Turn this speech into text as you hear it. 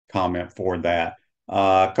comment for that.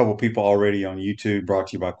 A couple people already on YouTube, brought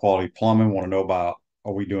to you by Quality Plumbing, want to know about,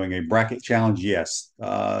 are we doing a bracket challenge? Yes.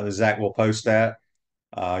 Zach will post that.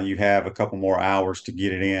 You have a couple more hours to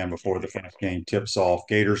get it in before the first game tips off.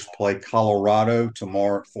 Gators play Colorado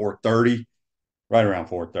tomorrow at 4:30, right around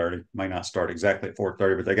 4:30. May not start exactly at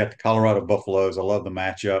 4:30, but they got the Colorado Buffaloes. I love the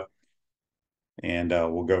matchup, and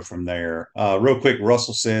we'll go from there. Real quick,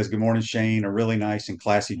 Russell says, "Good morning, Shane. A really nice and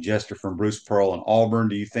classy gesture from Bruce Pearl and Auburn.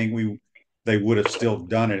 Do you think they would have still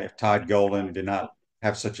done it if Todd Golden did not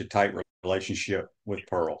have such a tight relationship with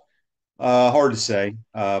Pearl?" Hard to say,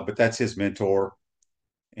 but that's his mentor,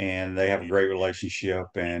 and they have a great relationship.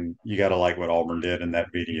 And you got to like what Auburn did in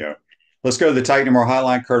that video. Let's go to the Titan More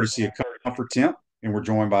Highline, courtesy of Comfort Temp, and we're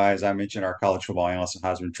joined by, as I mentioned, our college football analyst and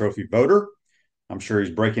Heisman Trophy voter. I'm sure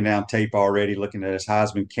he's breaking down tape already, looking at his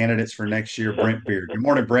Heisman candidates for next year. Brent Beaird. Good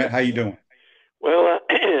morning, Brent. How you doing? Well,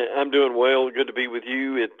 I'm doing well. Good to be with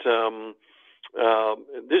you. This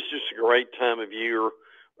is just a great time of year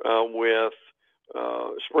with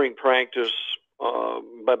spring practice,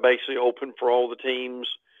 basically open for all the teams.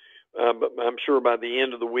 But I'm sure by the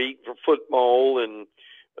end of the week for football and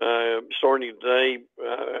starting today,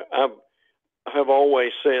 I have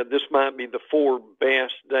always said this might be the four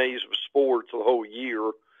best days of sports the whole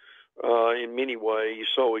year in many ways.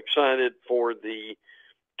 So excited for the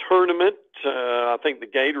tournament. I think the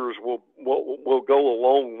Gators will go a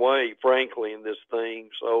long way, frankly, in this thing.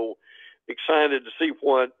 So excited to see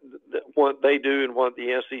what they do and what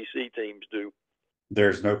the SEC teams do.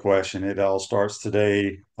 There's no question. It all starts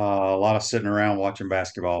today. A lot of sitting around watching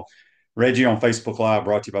basketball. Reggie on Facebook Live,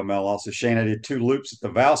 brought to you by Mel. Also, Shane, I did 2 loops at the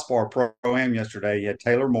Valspar Pro-Am yesterday. You had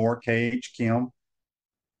Taylor Moore, K.H. Kim,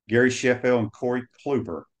 Gary Sheffield, and Corey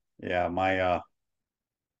Kluber. Yeah, my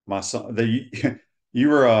son, you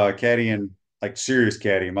were caddying, like serious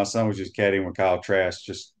caddying. My son was just caddying with Kyle Trask,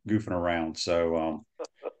 just goofing around. So,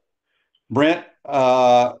 Brent,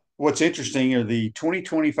 what's interesting are the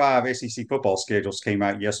 2025 SEC football schedules came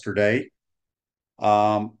out yesterday.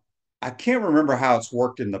 I can't remember how it's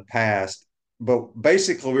worked in the past, but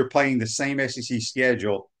basically we're playing the same SEC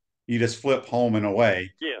schedule. You just flip home and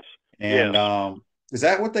away. Yes. And Yes. Is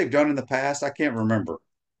that what they've done in the past? I can't remember.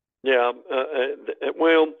 Yeah.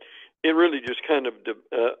 Well, it really just kind of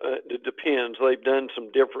depends. They've done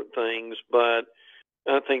some different things, but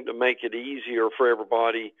I think to make it easier for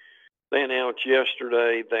everybody, they announced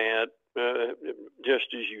yesterday that,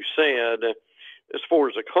 just as you said, as far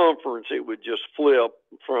as a conference, it would just flip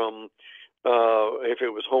from, if it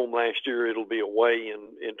was home last year, it'll be away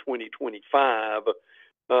in 2025.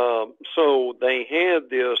 So they had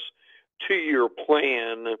this 2-year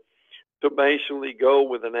plan to basically go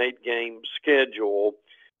with an 8-game schedule.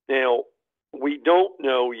 Now, we don't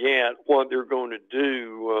know yet what they're going to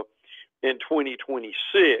do in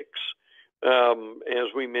 2026. As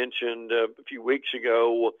we mentioned a few weeks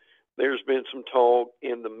ago, there's been some talk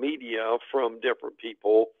in the media from different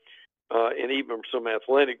people and even some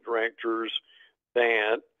athletic directors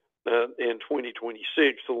that in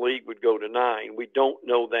 2026 the league would go to 9. We don't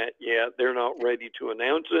know that yet. They're not ready to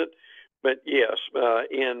announce it. But yes,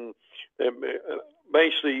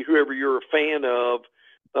 basically whoever you're a fan of,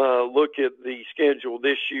 look at the schedule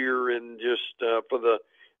this year and just for the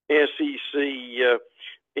SEC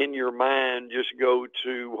in your mind, just go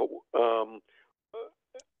to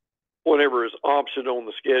whatever is option on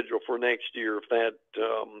the schedule for next year, if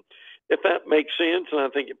that makes sense, and I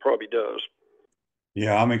think it probably does.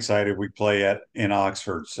 Yeah, I'm excited. We play in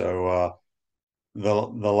Oxford. So the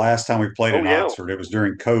last time we played Oh in yeah. Oxford, it was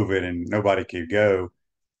during COVID and nobody could go.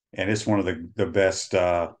 And it's one of the best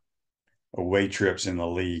away trips in the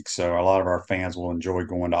league. So a lot of our fans will enjoy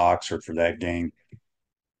going to Oxford for that game.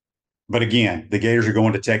 But again, the Gators are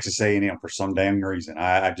going to Texas A&M for some damn reason.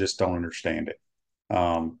 I just don't understand it.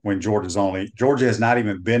 When Georgia has not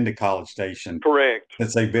even been to College Station Correct.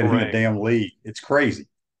 since they've been in the Correct. damn league. It's crazy.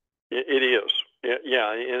 It is.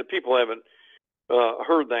 Yeah, and people haven't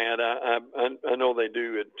heard that. I know they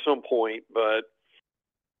do at some point, but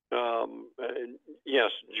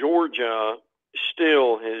yes, Georgia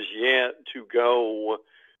still has yet to go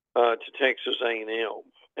to Texas A&M.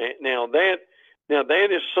 Now that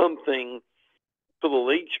is something, to the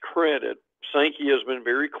league's credit, Sankey has been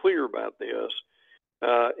very clear about this.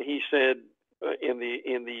 He said in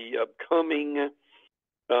the upcoming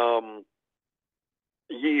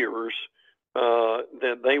years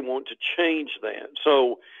that they want to change that.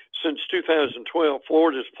 So since 2012,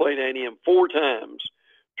 Florida's played A&M 4 times,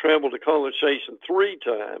 traveled to College Station 3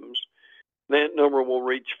 times. That number will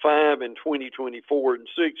reach 5 in 2024 and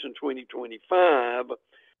 6 in 2025.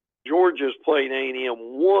 Georgia's played A&M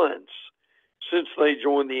once since they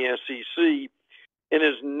joined the SEC and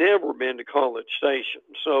has never been to College Station.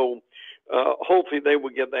 So hopefully they will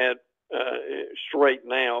get that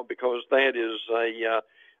straightened out, because that is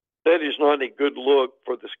not a good look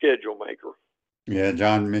for the schedule maker. Yeah,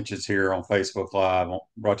 John mentions here on Facebook Live,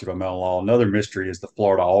 brought to you by Mellon Law. Another mystery is the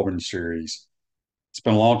Florida Auburn series. It's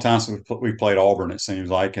been a long time since we played Auburn, it seems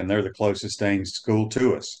like, and they're the closest dang school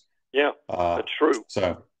to us. Yeah, Uh, that's true.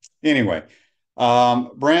 so anyway,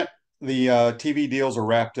 Brent, the TV deals are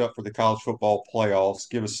wrapped up for the college football playoffs.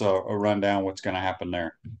 Give us a rundown what's going to happen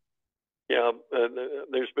there. Yeah,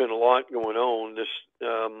 there's been a lot going on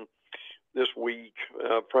this week,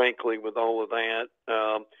 frankly, with all of that.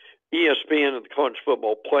 ESPN and the college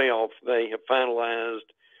football playoff, they have finalized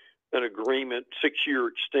an agreement, 6-year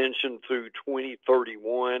extension through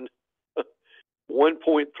 2031,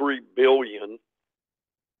 1.3 billion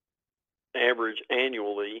average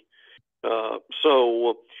annually.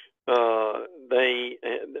 So they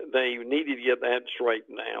needed to get that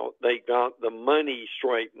straightened out. They got the money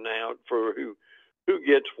straightened out for who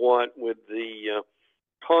gets what with the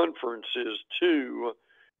conferences too.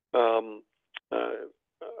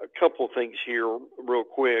 A couple of things here real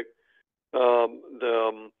quick.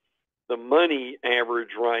 The money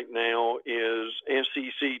average right now is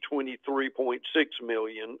SEC 23.6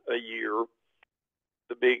 million a year.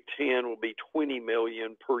 The Big Ten will be 20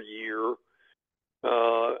 million per year.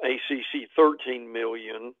 ACC 13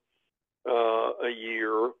 million a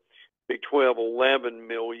year. Big 12 11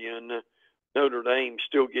 million. Notre Dame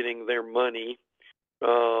still getting their money,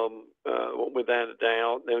 without a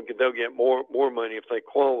doubt. They'll get more money if they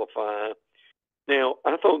qualify. Now,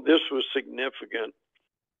 I thought this was significant.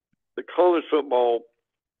 The college football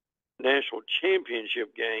national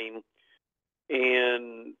championship game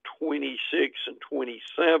in 26 and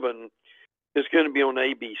 27 is going to be on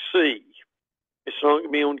ABC. It's not going to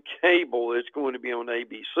be on cable. It's going to be on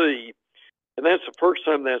ABC. And that's the first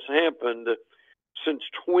time that's happened since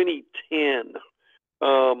 2010.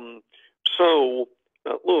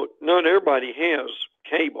 Look, not everybody has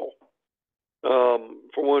cable. For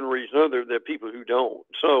one reason or another, there are people who don't.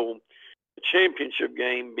 So the championship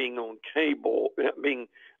game being on cable, being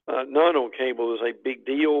not on cable, is a big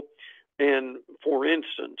deal. And for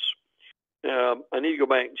instance, I need to go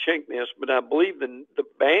back and check this, but I believe the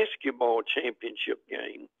basketball championship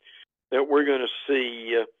game that we're going to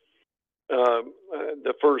see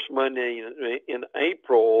the first Monday in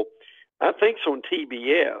April, I think it's on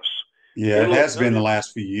TBS. Yeah, it has been the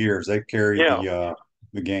last few years. They've carried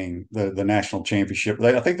the game, the national championship.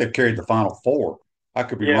 I think they've carried the Final Four. I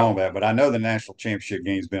could be wrong with that, but I know the national championship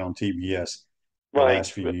game's been on TBS the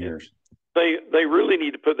last few years. They really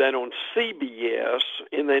need to put that on CBS,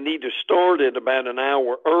 and they need to start it about an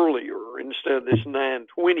hour earlier instead of this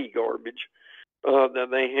 9:20 garbage that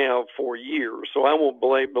they have for years. So I won't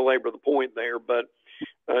belabor the point there, but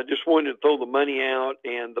I just wanted to throw the money out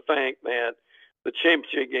and the fact that the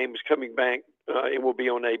championship game is coming back. It will be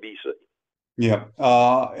on ABC. Yeah.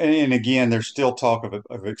 And again, there's still talk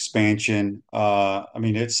of expansion. I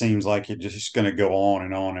mean, it seems like it's just going to go on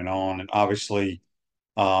and on and on. And obviously,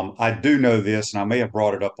 I do know this, and I may have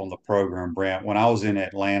brought it up on the program, Brent. When I was in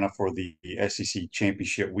Atlanta for the SEC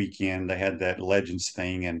championship weekend, they had that Legends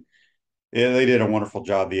thing, and they did a wonderful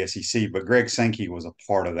job, the SEC. But Greg Sankey was a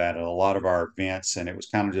part of that at a lot of our events, and it was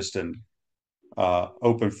kind of just an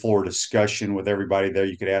open floor discussion with everybody there.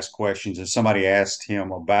 You could ask questions, and somebody asked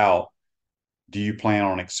him about, do you plan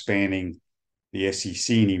on expanding the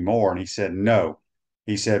SEC anymore? And he said, no.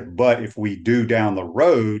 He said, but if we do down the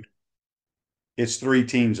road, it's 3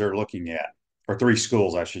 teams they're looking at, or 3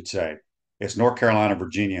 schools, I should say. It's North Carolina,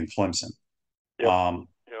 Virginia, and Clemson. Yep.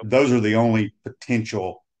 Those are the only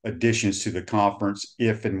potential additions to the conference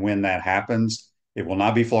if and when that happens. It will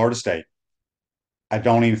not be Florida State. I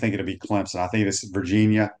don't even think it'll be Clemson. I think it's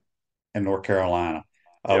Virginia and North Carolina.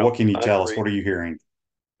 What can you tell us? What are you hearing?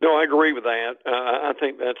 No, I agree with that. I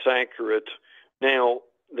think that's accurate. Now,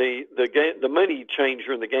 the money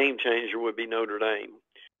changer and the game changer would be Notre Dame.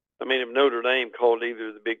 I mean, if Notre Dame called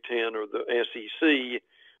either the Big Ten or the SEC,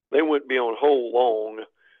 they wouldn't be on hold long.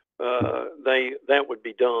 That would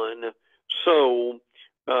be done. So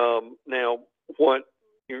now, what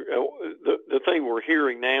the thing we're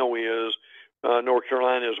hearing now is North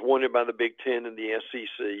Carolina is wanted by the Big Ten and the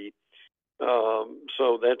SEC.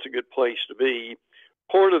 So that's a good place to be.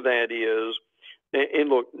 Part of that is, and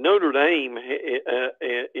look, Notre Dame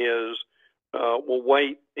is will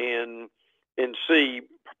wait and see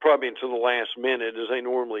probably until the last minute, as they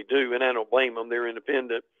normally do, and I don't blame them. They're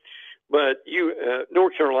independent. But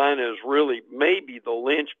North Carolina is really maybe the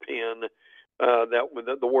linchpin,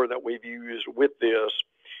 the word that we've used with this.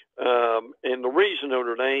 And the reason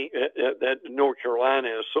Notre Dame, that North Carolina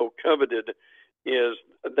is so coveted is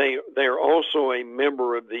they're also a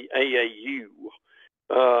member of the AAU,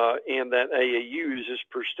 and that AAU is this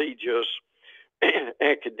prestigious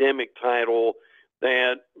academic title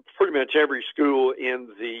that pretty much every school in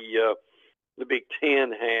the Big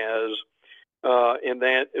Ten has. And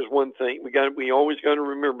that is one thing we always got to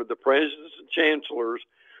remember: the presidents and chancellors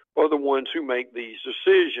are the ones who make these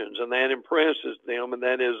decisions, and that impresses them, and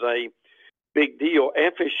that is a big deal.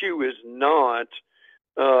 FSU is not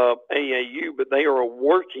AAU, but they are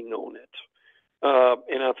working on it,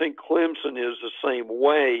 and I think Clemson is the same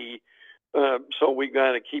way. So we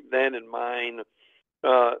got to keep that in mind.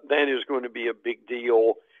 That is going to be a big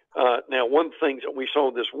deal. Now, one of the things that we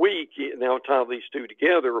saw this week, and I'll tie these two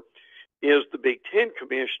together, is the Big Ten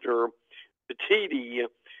commissioner, Petiti,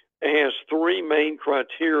 has three main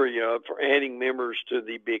criteria for adding members to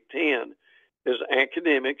the Big Ten. There's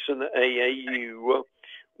academics in the AAU.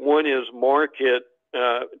 One is market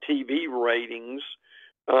TV ratings,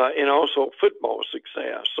 and also football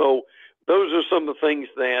success. So those are some of the things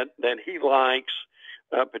that he likes,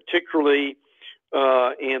 particularly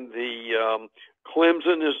in the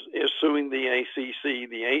Clemson is suing the ACC.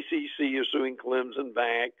 The ACC is suing Clemson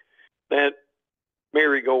back. That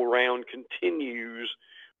merry-go-round continues.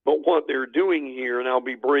 But what they're doing here, and I'll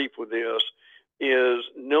be brief with this, is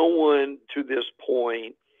no one to this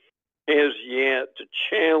point has yet to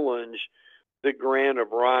challenge the grant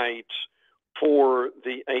of rights for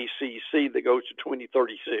the ACC that goes to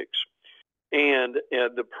 2036. And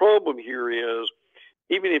the problem here is,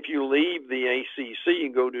 even if you leave the ACC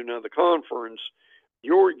and go to another conference,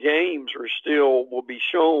 your games will be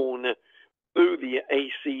shown through the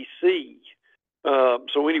ACC.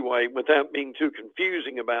 So anyway, without being too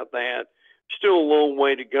confusing about that, still a long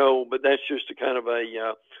way to go, but that's just a kind of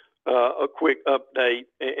a quick update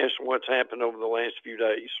as to what's happened over the last few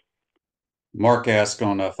days. Mark asked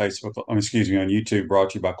on Facebook, on YouTube, brought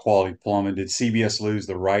to you by Quality Plumbing. Did CBS lose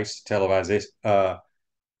the rights to televise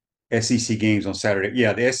SEC games on Saturday?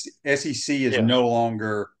 Yeah, the SEC is no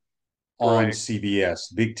longer on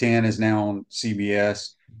CBS. Big Ten is now on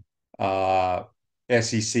CBS.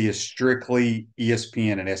 SEC is strictly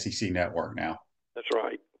ESPN and SEC Network now. That's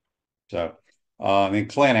right. So, then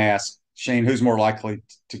Clint asked, Shane, who's more likely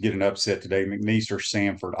to get an upset today, McNeese or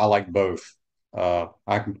Samford? I like both.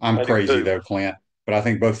 I'm crazy though, Clint, but I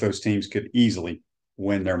think both those teams could easily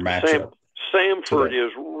win their matchup. Samford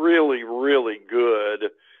is really, really good.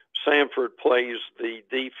 Samford plays the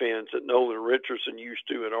defense that Nolan Richardson used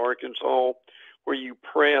to in Arkansas, where you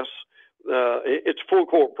press. It's full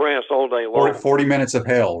court press all day long. 40 minutes of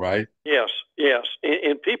hell, right? Yes.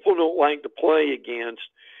 And people don't like to play against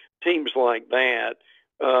teams like that.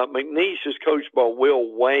 McNeese is coached by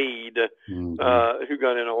Will Wade, who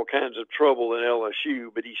got in all kinds of trouble in LSU,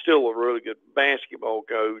 but he's still a really good basketball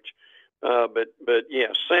coach. But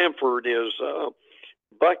yeah, Samford is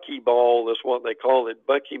Buckyball. That's what they call it.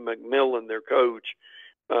 Bucky McMillan, their coach,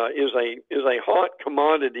 is a hot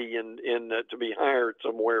commodity and to be hired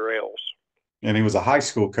somewhere else. And he was a high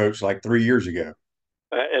school coach like 3 years ago.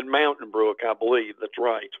 At Mountain Brook, I believe. That's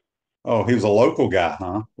right. Oh, he was a local guy,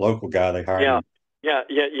 huh? Local guy they hired him. Yeah.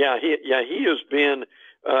 He has been.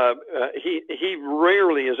 He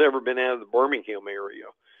rarely has ever been out of the Birmingham area.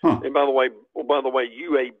 Huh. And by the way,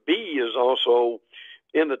 UAB is also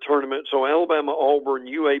in the tournament. So Alabama, Auburn,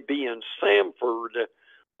 UAB, and Samford,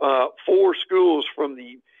 4 schools from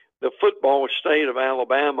the football state of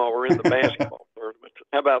Alabama are in the basketball tournament.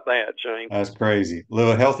 How about that, Shane? That's crazy. Live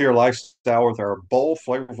a healthier lifestyle with our bold,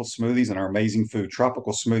 flavorful smoothies and our amazing food.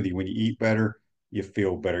 Tropical smoothie. When you eat better, you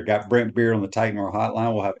feel better. Got Brent Beaird on the Titan Roar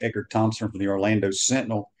hotline. We'll have Edgar Thompson from the Orlando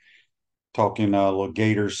Sentinel talking little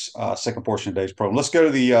Gators second portion of today's program. Let's go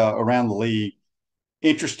to the around the league.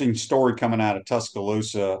 Interesting story coming out of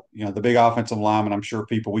Tuscaloosa. You know, the big offensive lineman, I'm sure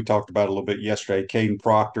we talked about it a little bit yesterday, Caden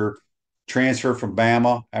Proctor, transferred from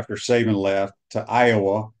Bama after Saban left to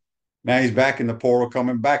Iowa. Now he's back in the portal,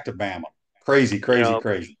 coming back to Bama. Crazy.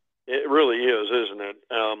 It really is, isn't it?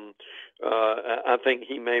 I think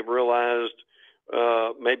he may have realized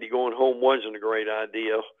maybe going home wasn't a great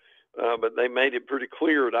idea, but they made it pretty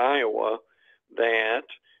clear at Iowa that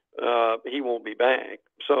he won't be back.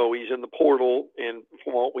 So he's in the portal, and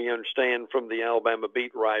from what we understand from the Alabama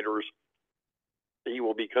beat writers, he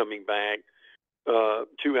will be coming back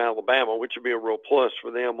to Alabama, which would be a real plus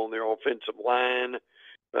for them on their offensive line.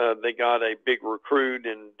 They got a big recruit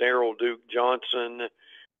in Daryl Duke Johnson,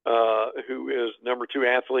 who is number 2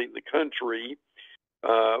 athlete in the country,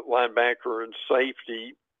 linebacker and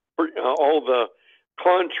safety. All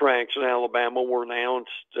contracts in Alabama were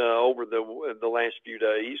announced over the last few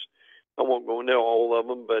days. I won't go into all of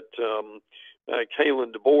them, but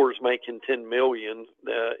Kalen DeBoer is making $10 million,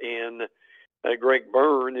 and Greg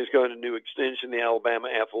Byrne is going to new extension, the Alabama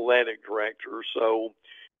athletic director. So,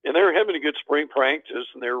 and they're having a good spring practice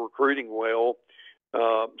and they're recruiting well.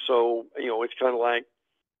 So, it's kind of like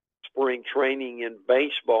spring training in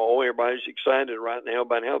baseball. Everybody's excited right now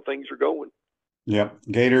about how things are going. Yep.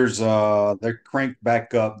 Gators, they're cranked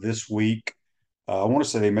back up this week. I want to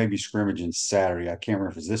say they may be scrimmaging Saturday. I can't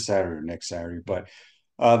remember if it's this Saturday or next Saturday, but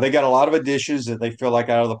they got a lot of additions that they feel like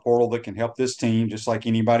out of the portal that can help this team, just like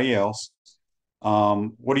anybody else.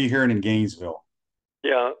 What are you hearing in Gainesville?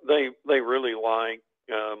 Yeah, they really like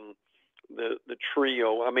the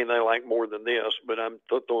trio. I mean, they like more than this, but I'm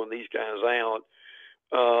throwing these guys out.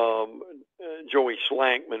 Joey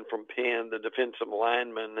Slackman from Penn, the defensive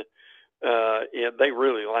lineman. Yeah, they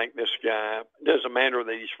really like this guy. It doesn't matter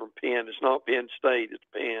that he's from Penn. It's not Penn State. It's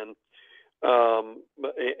Penn.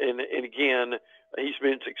 And again, he's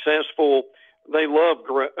been successful. They love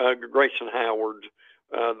Grayson Howard,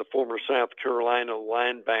 the former South Carolina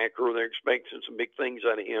linebacker. They're expecting some big things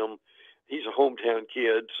out of him. He's a hometown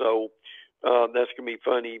kid, so that's going to be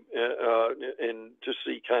funny and to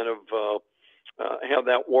see kind of how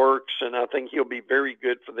that works. And I think he'll be very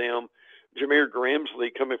good for them. Jameer Grimsley,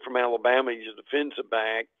 coming from Alabama, he's a defensive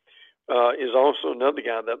back, is also another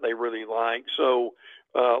guy that they really like. So,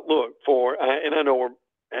 look, and I know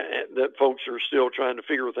that folks are still trying to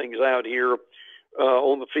figure things out here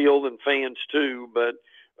on the field and fans too, but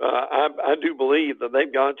I do believe that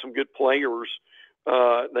they've got some good players.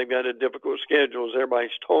 They've got a difficult schedule, as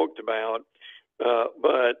everybody's talked about,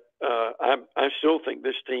 but I still think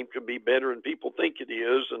this team could be better than people think it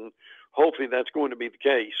is, and hopefully that's going to be the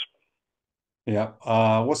case. Yeah.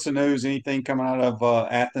 What's the news? Anything coming out of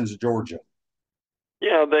Athens, Georgia?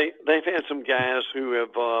 Yeah, they've had some guys who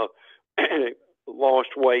have lost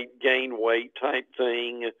weight, gained weight type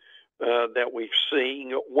thing that we've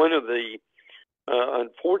seen. One of the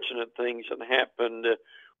unfortunate things that happened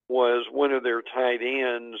was one of their tight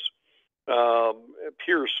ends,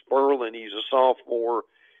 Pierce Sperlin, he's a sophomore,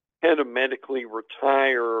 had to medically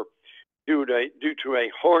retire due to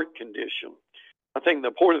a heart condition. I think the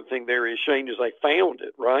important thing there is, Shane, is they found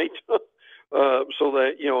it, right? So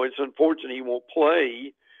that, it's unfortunate he won't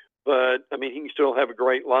play, but I mean, he can still have a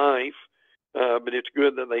great life. But it's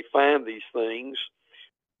good that they find these things.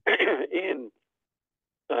 And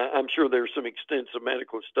I'm sure there's some extensive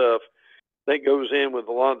medical stuff that goes in with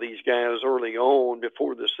a lot of these guys early on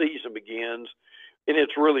before the season begins. And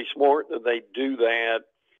it's really smart that they do that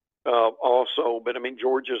also. But I mean,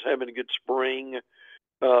 Georgia's having a good spring.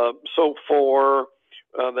 So far,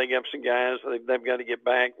 they got some guys they've got to get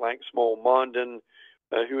back, like Small Mondon,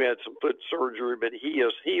 who had some foot surgery, but he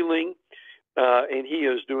is healing and he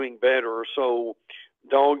is doing better. So,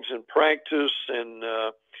 dogs in practice, and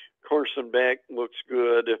Carson Beck looks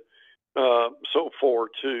good so far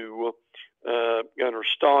too. Gunnar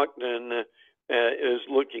Stockton is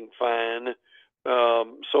looking fine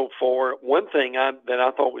so far. One thing that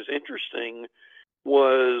I thought was interesting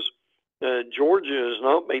was Georgia has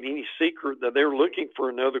not made any secret that they're looking for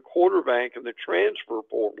another quarterback in the transfer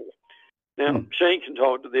portal. Now, Shane can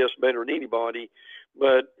talk to this better than anybody,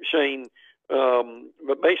 but Shane,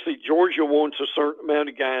 but basically Georgia wants a certain amount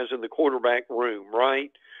of guys in the quarterback room,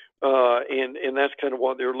 right? And that's kind of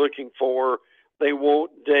what they're looking for. They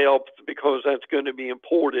want depth because that's going to be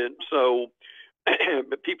important. So,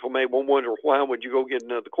 but people may wonder, why would you go get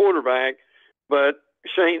another quarterback? But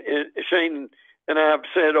Shane and I've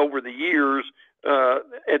said over the years,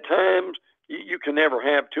 at times you can never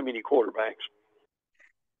have too many quarterbacks.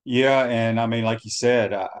 Yeah, and I mean, like you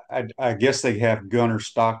said, I guess they have Gunnar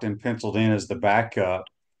Stockton penciled in as the backup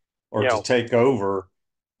or to Yeah, take over.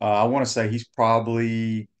 I want to say he's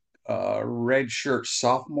probably redshirt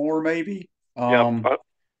sophomore, maybe. yeah, I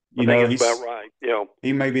You think know, it's about right. Yeah,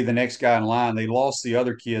 he may be the next guy in line. They lost the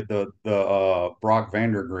other kid, the Brock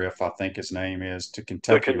Vandergriff, I think his name is, to the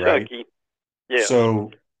Kentucky, right? Kentucky. Yes, So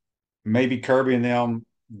maybe Kirby and them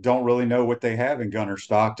don't really know what they have in Gunnar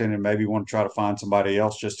Stockton, and maybe want to try to find somebody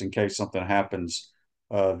else just in case something happens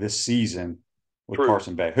this season with true.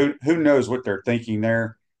 Carson Beck. Who knows what they're thinking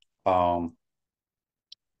there? Um,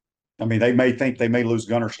 I mean, they may think they may lose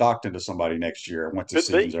Gunnar Stockton to somebody next year once the Could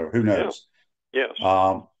season's be. over. Who Yeah. knows? Yes.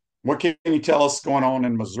 What can you tell us going on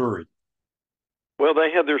in Missouri? Well,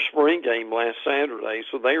 they had their spring game last Saturday,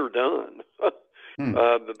 so they are done. Hmm.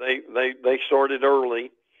 They started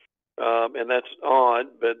early, and that's odd,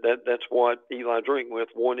 but that's what Eli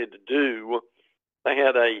Drinkwith wanted to do. They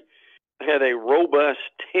had a had a robust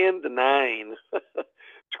 10-9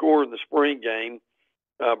 score in the spring game.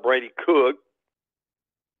 Brady Cook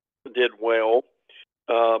did well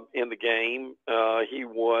in the game. He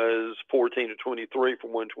was 14 to 23 for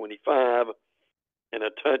 125 and a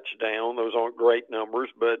touchdown. Those aren't great numbers,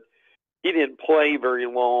 but he didn't play very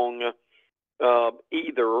long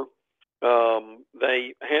either.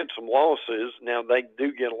 They had some losses. Now, they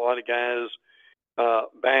do get a lot of guys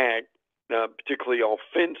back, particularly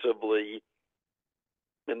offensively,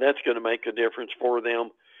 and that's going to make a difference for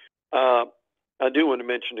them. I do want to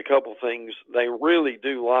mention a couple things. They really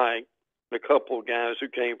do like a couple of guys who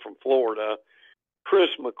came from Florida. Chris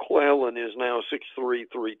McClellan is now 6'3",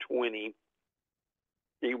 320.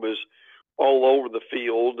 He was all over the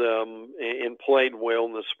field and played well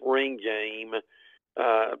in the spring game.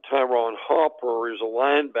 Tyron Hopper is a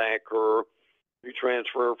linebacker who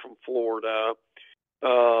transferred from Florida,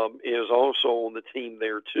 is also on the team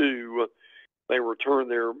there too. They return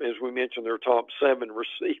their, as we mentioned, their top 7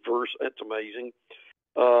 receivers. That's amazing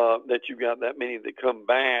that you got that many that come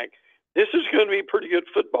back. This is going to be a pretty good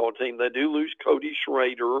football team. They do lose Cody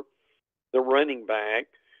Schrader, the running back,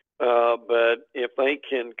 but if they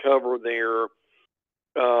can cover their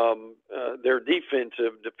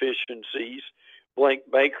defensive deficiencies, Blake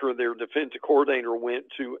Baker, their defensive coordinator, went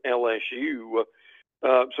to LSU.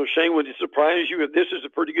 So Shane, would it surprise you if this is a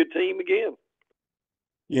pretty good team again?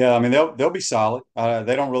 Yeah, I mean they'll be solid.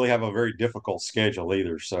 They don't really have a very difficult schedule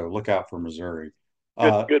either, so look out for Missouri.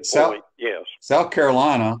 Good point. Yes. South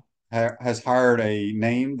Carolina has hired a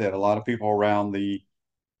name that a lot of people around the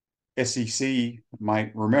SEC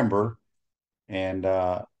might remember, and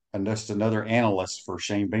just another analyst for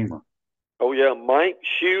Shane Beamer. Oh yeah, Mike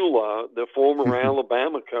Shula, the former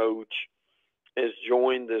Alabama coach, has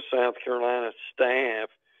joined the South Carolina staff.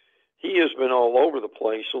 He has been all over the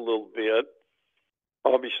place a little bit.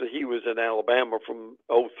 Obviously, he was at Alabama from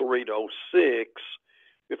 03 to 06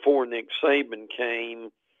 before Nick Saban came.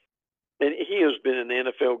 And he has been an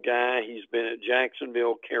NFL guy. He's been at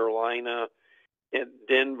Jacksonville, Carolina, at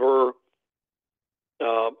Denver.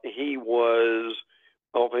 He was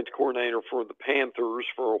offensive coordinator for the Panthers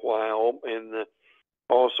for a while and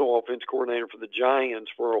also offensive coordinator for the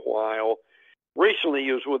Giants for a while. Recently,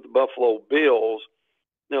 he was with the Buffalo Bills.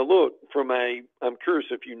 Now, look, I'm curious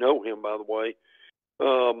if you know him, by the way.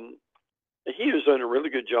 He has done a really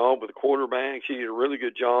good job with the quarterbacks. He did a really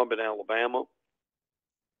good job at Alabama.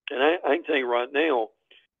 And I can tell you right now,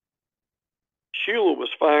 Shula was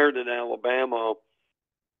fired at Alabama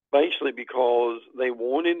basically because they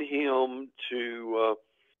wanted him to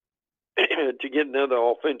get another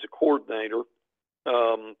offensive coordinator,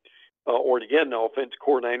 or to get an offensive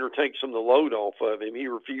coordinator, take some of the load off of him. He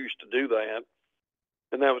refused to do that.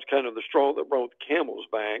 And that was kind of the straw that brought the camel's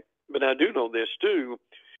back. But I do know this too.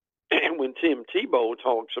 When Tim Tebow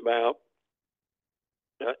talks about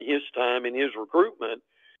his time and his recruitment,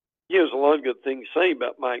 he has a lot of good things to say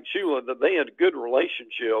about Mike Shula, that they had a good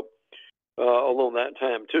relationship along that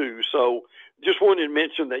time too. So just wanted to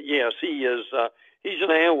mention that, yes, he is. He's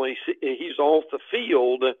an analyst. He's off the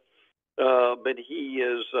field, but he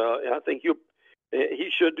is. I think he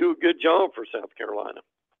should do a good job for South Carolina.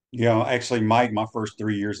 Actually, Mike, my first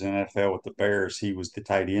 3 years in the NFL with the Bears, he was the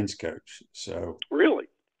tight ends coach. So really,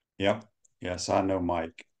 yep, yes, I know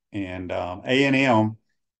Mike. And A&M,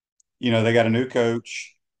 they got a new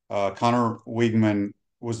coach. Connor Weigman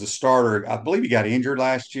was the starter. I believe he got injured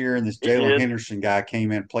last year, and this Jalen Henderson guy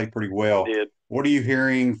came in, played pretty well. He did. What are you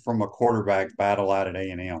hearing from a quarterback battle out at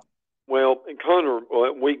A&M? Well, Connor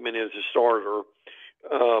Weigman is a starter,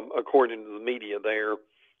 according to the media there.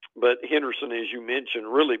 But Henderson, as you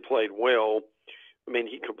mentioned, really played well. I mean,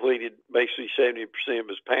 he completed basically 70% of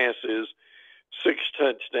his passes, 6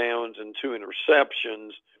 touchdowns and 2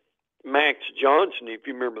 interceptions. Max Johnson, if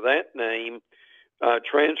you remember that name,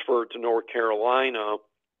 transferred to North Carolina.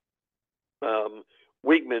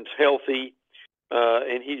 Weigman's healthy,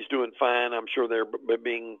 and he's doing fine. I'm sure they're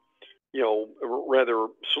being, rather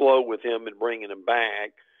slow with him and bringing him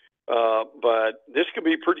back. But this could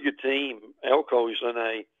be a pretty good team. Elko's done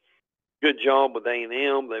a good job with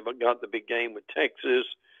A&M. They've got the big game with Texas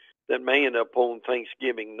that may end up on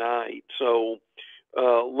Thanksgiving night. So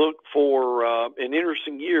look for an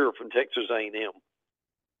interesting year from Texas A&M.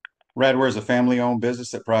 Radware is a family-owned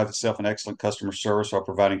business that prides itself on excellent customer service while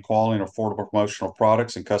providing quality and affordable promotional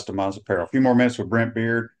products and customized apparel. A few more minutes with Brent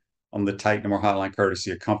Beaird on the Tight Number Hotline,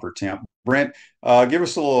 courtesy of Comfort Temp. Brent, give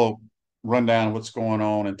us a little rundown of what's going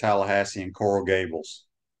on in Tallahassee and Coral Gables.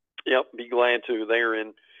 Yep, be glad to. They're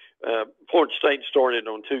in Florida State started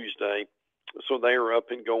on Tuesday, so they are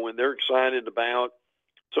up and going. They're excited about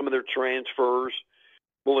some of their transfers.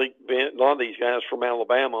 Malik Ben, a lot of these guys from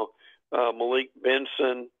Alabama, Malik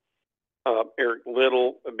Benson, Eric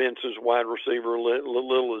Little, Benson's wide receiver,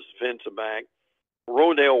 Little is defensive back.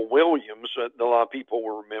 Rodell Williams, a lot of people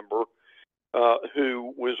will remember,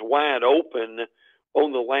 who was wide open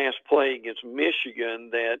on the last play against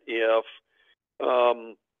Michigan, that if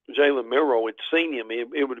Jalen Milroe had seen him,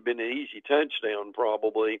 it would have been an easy touchdown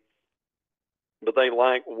probably. But they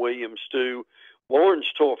like Williams too. Lawrence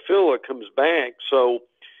Toafila comes back, so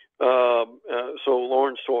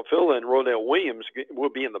Lawrence Toafila and Rodell Williams will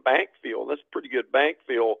be in the backfield. That's a pretty good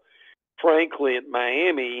backfield. Frankly, at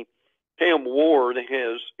Miami, Cam Ward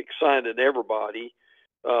has excited everybody,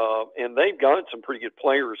 and they've got some pretty good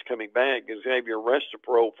players coming back. Xavier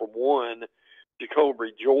Restapro from one,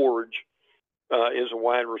 Jacoby George is a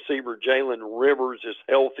wide receiver. Jalen Rivers is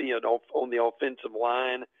healthy on the offensive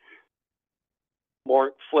line.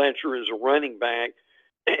 Mark Fletcher is a running back.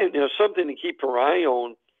 And something to keep your eye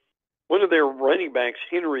on, one of their running backs,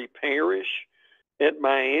 Henry Parrish, at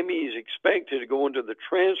Miami, is expected to go into the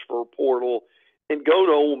transfer portal and go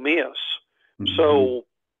to Ole Miss. Mm-hmm. So,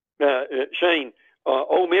 Shane,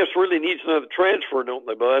 Ole Miss really needs another transfer, don't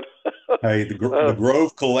they, bud? Hey, the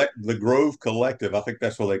Grove Collective, I think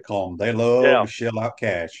that's what they call them. They love to shell out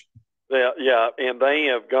cash. Yeah, and they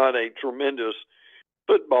have got a tremendous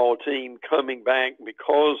football team coming back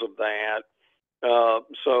because of that.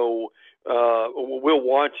 So we'll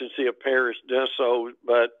watch and see if Parrish does so.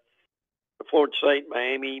 But Florida State,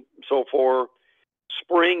 Miami, so far,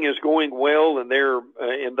 spring is going well, and they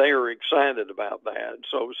are excited about that.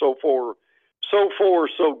 So far,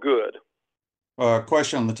 so good.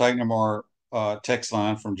 Question on the Titanamar text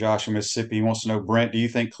line from Josh in Mississippi. He wants to know, Brent, do you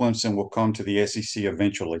think Clemson will come to the SEC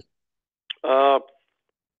eventually?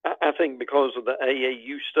 I think because of the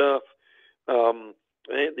AAU stuff,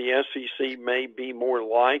 the SEC may be more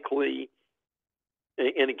likely.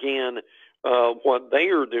 And again, what they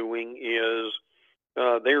are doing is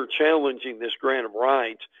they're challenging this grant of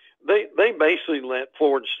rights. They basically let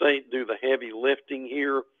Florida State do the heavy lifting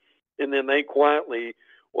here, and then they quietly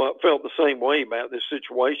felt the same way about this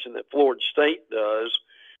situation that Florida State does,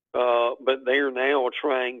 but they're now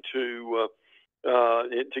trying to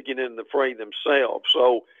get in the fray themselves.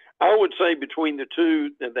 So I would say between the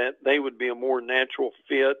two that they would be a more natural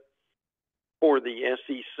fit for the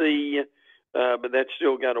SEC, but that's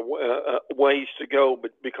still got a ways to go,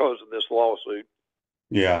 but because of this lawsuit.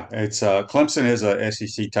 Yeah, it's Clemson is a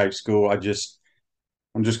SEC type school. I'm just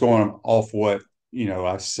going off what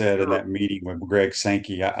I said in that meeting with Greg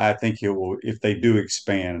Sankey. I think it will, if they do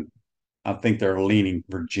expand. I think they're leaning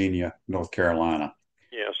Virginia, North Carolina.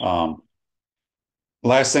 Yes.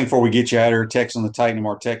 Last thing before we get you out of here, text on the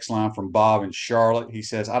Titanamar text line from Bob in Charlotte. He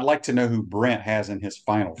says, I'd like to know who Brent has in his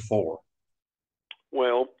Final Four.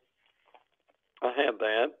 Well, I have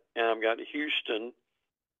that, and I've got Houston,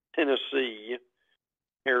 Tennessee,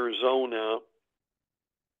 Arizona,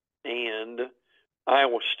 and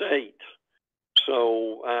Iowa State.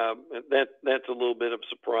 So that's a little bit of a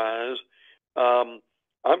surprise.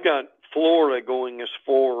 I've got Florida going as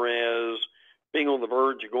far as being on the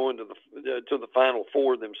verge of going to the Final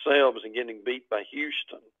Four themselves and getting beat by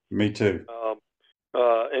Houston. Me too.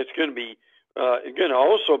 It's going to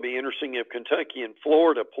also be interesting if Kentucky and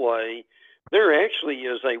Florida play. There actually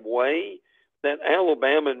is a way that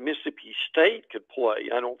Alabama and Mississippi State could play.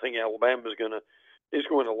 I don't think Alabama is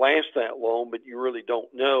going to last that long, but you really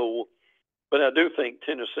don't know. But I do think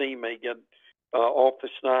Tennessee may get off the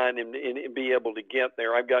snide and be able to get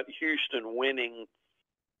there. I've got Houston winning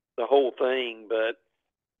the whole thing, but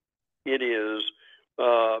it's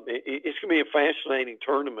going to be a fascinating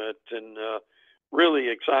tournament and really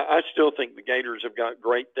exciting. I still think the Gators have got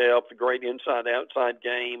great depth, a great inside-outside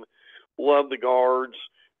game. Love the guards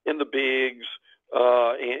and the bigs,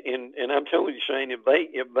 and I'm telling you, Shane, if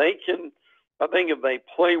they can, I think if they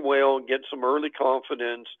play well and get some early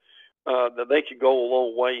confidence, that they could go a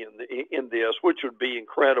long way in this, which would be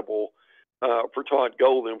incredible for Todd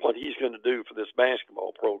Golden, what he's going to do for this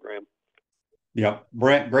basketball program. Yeah,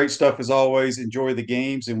 Brent, great stuff as always. Enjoy the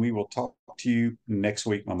games, and we will talk to you next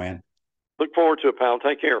week, my man. Look forward to it, pal.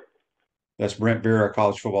 Take care. That's Brent Beaird, our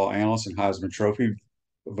college football analyst and Heisman Trophy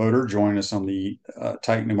voter, joining us on the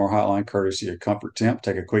Titanamar Hotline, courtesy of Comfort Temp.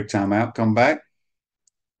 Take a quick time out, come back.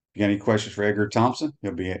 If you got any questions for Edgar Thompson,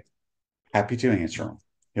 he'll be happy to answer them.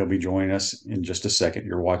 He'll be joining us in just a second.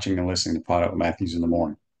 You're watching and listening to PodUp Matthews in the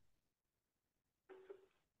Morning.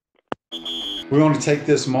 We want to take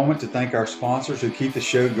this moment to thank our sponsors who keep the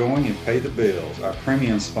show going and pay the bills. Our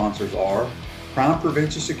premium sponsors are Crime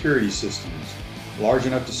Prevention Security Systems, large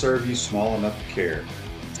enough to serve you, small enough to care.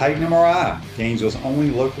 Titan MRI, Gainesville's only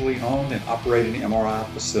locally owned and operated MRI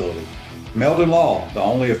facility. Meldon Law, the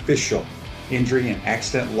only official injury and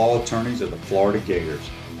accident law attorneys of the Florida Gators.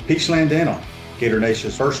 Peachland Dental, Gator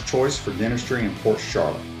Nation's first choice for dentistry in Port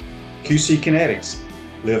Charlotte. QC Kinetics,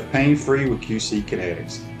 live pain-free with QC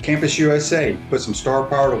Kinetics. Campus USA, put some star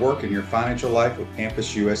power to work in your financial life with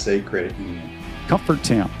Campus USA Credit Union. Comfort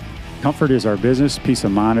Temp, comfort is our business, peace of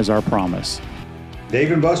mind is our promise.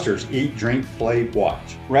 Dave & Buster's Eat, Drink, Play,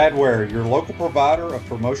 Watch. Radware, your local provider of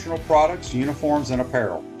promotional products, uniforms, and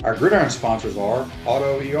apparel. Our gridiron sponsors are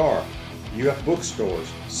Auto ER, UF Bookstores,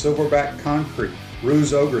 Silverback Concrete,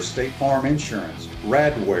 Ruse Ogre State Farm Insurance,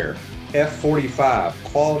 Radware, F45,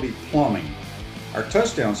 Quality Plumbing. Our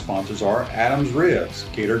touchdown sponsors are Adams Ribs,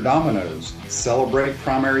 Gator Dominoes, Celebrate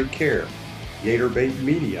Primary Care, Gator Bait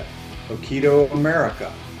Media, Okido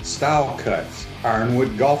America, Style Cuts,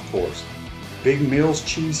 Ironwood Golf Course, Big Mills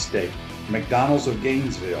Cheesesteak, McDonald's of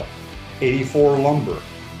Gainesville, 84 Lumber,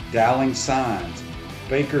 Dowling Signs,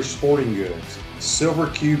 Baker Sporting Goods, Silver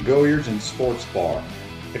Cube Billiards and Sports Bar.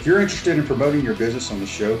 If you're interested in promoting your business on the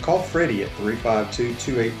show, call Freddie at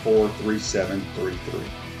 352-284-3733.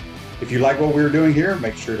 If you like what we're doing here,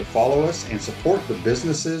 make sure to follow us and support the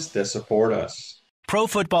businesses that support us. Pro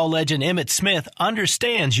football legend Emmitt Smith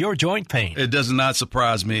understands your joint pain. It does not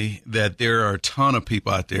surprise me that there are a ton of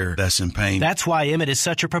people out there that's in pain. That's why Emmitt is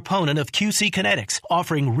such a proponent of QC Kinetics,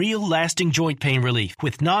 offering real lasting joint pain relief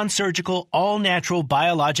with non-surgical, all-natural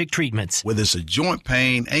biologic treatments. Whether it's a joint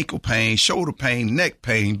pain, ankle pain, shoulder pain, neck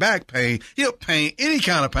pain, back pain, hip pain, any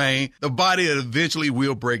kind of pain, the body eventually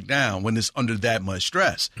will break down when it's under that much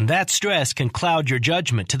stress. That stress can cloud your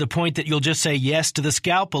judgment to the point that you'll just say yes to the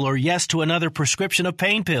scalpel or yes to another prescription of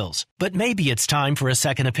pain pills. But maybe it's time for a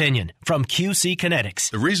second opinion from QC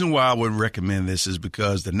Kinetics. The reason why I would recommend this is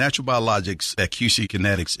because the natural biologics that QC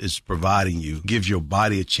Kinetics is providing you gives your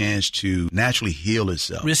body a chance to naturally heal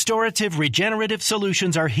itself. Restorative, regenerative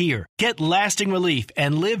solutions are here. Get lasting relief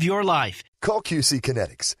and live your life. Call QC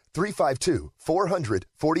Kinetics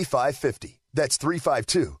 352-400-4550. That's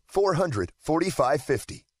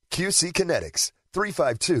 352-400-4550. QC Kinetics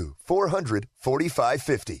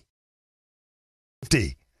 352-400-4550.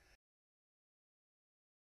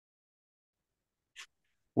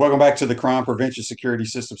 Welcome back to the Crime Prevention Security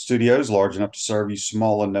System Studios, large enough to serve you,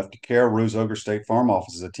 small enough to care. Ruse Ogre State Farm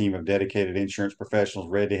offers a team of dedicated insurance professionals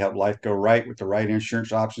ready to help life go right with the right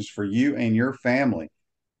insurance options for you and your family.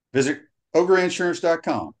 Visit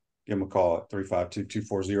ogreinsurance.com. Give them a call at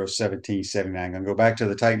 352-240-1779. I'm going to go back to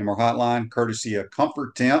the Titan MR hotline, courtesy of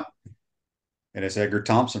Comfort Temp. And it's Edgar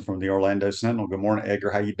Thompson from the Orlando Sentinel. Good morning,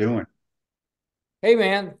 Edgar. How you doing? Hey,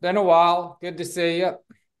 man, been a while. Good to see you.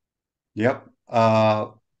 Yep.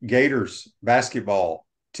 Gators basketball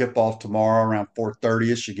tip-off tomorrow around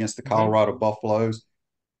 4:30ish against the Colorado Buffaloes.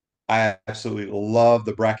 I absolutely love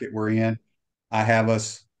the bracket we're in. I have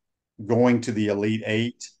us going to the Elite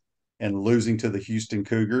Eight and losing to the Houston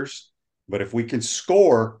Cougars. But if we can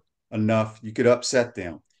score enough, you could upset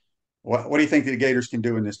them. What do you think the Gators can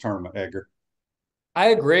do in this tournament, Edgar? I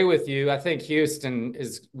agree with you. I think Houston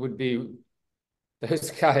would be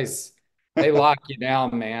those guys. They lock you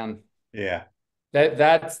down, man. Yeah.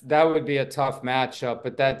 That would be a tough matchup,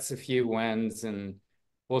 but that's a few wins, and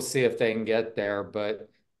we'll see if they can get there. But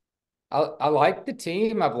I like the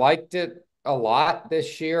team. I've liked it a lot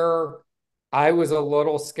this year. I was a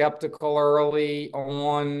little skeptical early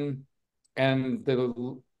on, and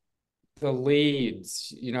the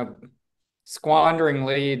leads, squandering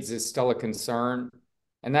leads is still a concern,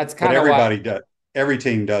 and that's kind of everybody does. Every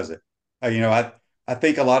team does it. I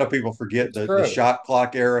think a lot of people forget that the shot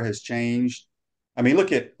clock era has changed. I mean,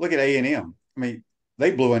 look at A&M. I mean,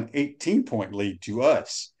 they blew an 18-point lead to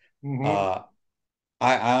us. I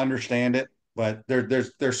understand it, but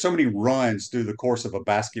there's so many runs through the course of a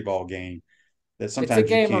basketball game that sometimes you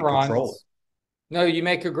can't control it. No, you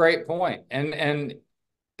make a great point. And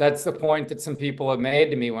that's the point that some people have made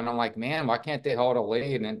to me when I'm like, man, why can't they hold a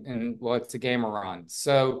lead? And well, it's a game of runs.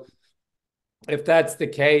 So if that's the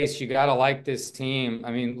case, you got to like this team.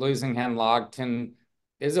 I mean, losing Hen Logton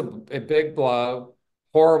is a big blow,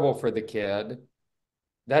 horrible for the kid.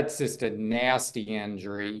 That's just a nasty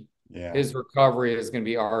injury. Yeah. His recovery is going to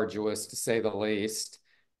be arduous, to say the least.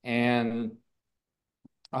 And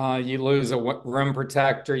you lose a rim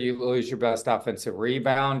protector, you lose your best offensive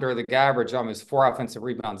rebounder. The guy averaged almost 4 offensive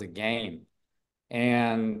rebounds a game,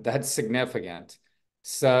 and that's significant.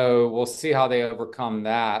 So we'll see how they overcome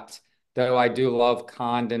that. Though I do love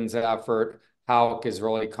Condon's effort. Houck has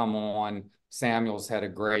really come on. Samuel's had a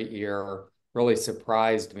great year. Really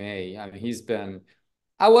surprised me. I mean,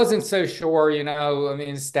 I wasn't so sure, I mean,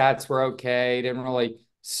 his stats were okay. Didn't really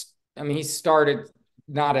I mean, he started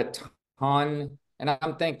not a ton, and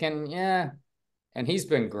I'm thinking, yeah, and he's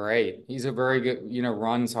been great. He's a very good,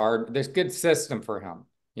 runs hard. There's good system for him,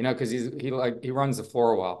 because he runs the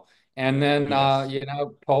floor well. And then Yes.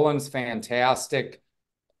 Poland's fantastic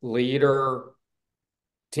leader.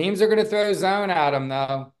 Teams are going to throw zone at him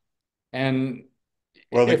though, and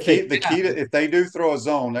Well, if they the key to, if they do throw a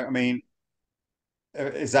zone, I mean,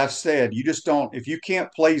 as I've said, you just don't, if you can't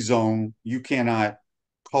play zone, you cannot I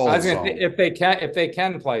call a was going to say zone. if they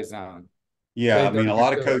can play zone, Yeah, they I mean, a better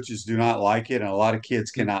lot of do coaches do not like it, and a lot of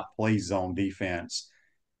kids it. cannot play zone defense.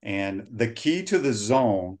 And the key to the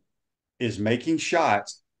zone is making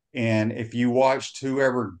shots. And if you watched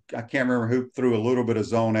whoever, I can't remember who threw a little bit of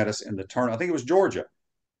zone at us in the turn, I think it was Georgia.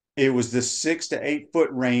 It was this 6 to 8 foot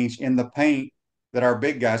range in the paint that our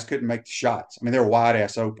big guys couldn't make the shots. I mean, they were wide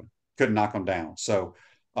ass open, couldn't knock them down. So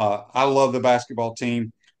I love the basketball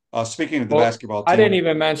team. Speaking of the Well, basketball I didn't team,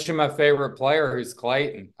 even mention my favorite player, who's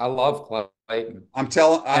Clayton. I love Clayton,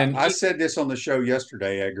 and I said this on the show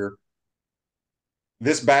yesterday, Edgar.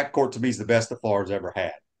 This backcourt to me is the best the Florida's ever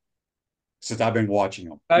had since I've been watching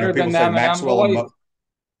them. You know, better people than the say M&M Maxwell and boys.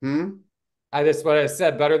 hmm? That's what I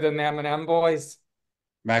said. Better than the M&M boys.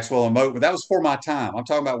 Maxwell and Moat, but that was for my time. I'm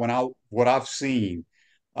talking about what I've seen.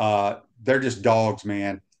 They're just dogs,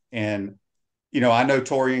 man. And I know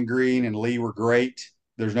Torian Green and Lee were great.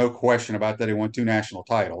 There's no question about that. They won 2 national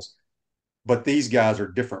titles, but these guys are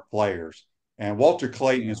different players. And Walter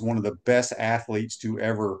Clayton Yeah. is one of the best athletes to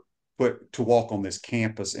ever put to walk on this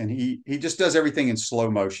campus, and he just does everything in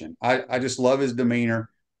slow motion. I just love his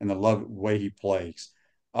demeanor and the way he plays.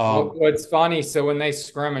 Um, What's funny, so when they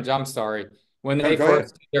scrimmage, I'm sorry, when no, they go ahead.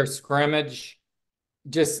 first did their scrimmage,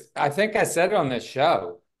 I think I said it on this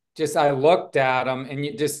show, I looked at him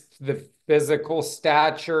and just the physical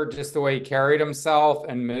stature, just the way he carried himself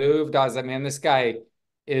and moved. I was like, man, this guy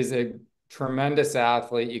is a tremendous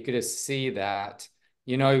athlete. You could just see that.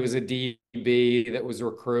 He was a DB that was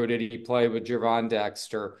recruited. He played with Javon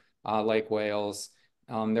Dexter, Lake Wales,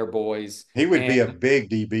 their boys. He would be And a big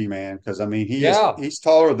DB man because I mean yeah, he's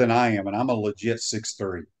taller than I am, and I'm a legit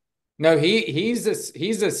 6'3". no, he's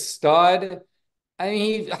a stud. I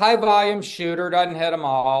mean, he high volume shooter, doesn't hit them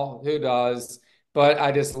all. Who does? But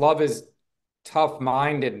I just love his tough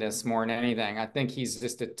mindedness more than anything. I think he's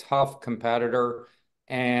just a tough competitor.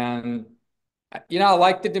 And, I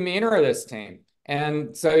like the demeanor of this team.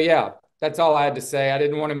 And so, yeah, that's all I had to say. I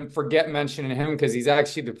didn't want to forget mentioning him because he's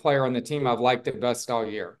actually the player on the team I've liked the best all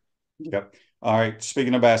year. Yep. All right.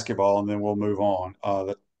 Speaking of basketball, and then we'll move on.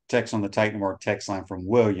 The text on the Titanmore text line from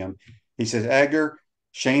William. He says, Edgar,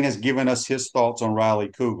 Shane has given us his thoughts on Riley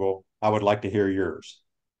Kugel. I would like to hear yours.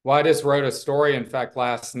 Well, I just wrote a story, in fact,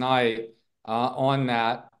 last night on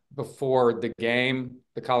that before the game,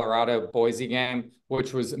 the Colorado Boise game,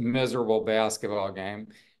 which was a miserable basketball game.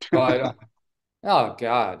 But oh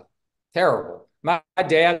God, terrible. My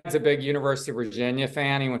dad's a big University of Virginia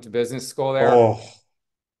fan. He went to business school there. Oh,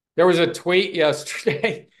 There was a tweet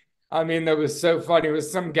yesterday. I mean, that was so funny. It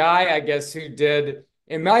was some guy, I guess, who did,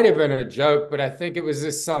 it might have been a joke, but I think it was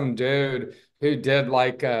just some dude who did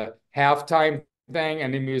like a halftime thing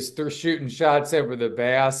and he was through shooting shots over the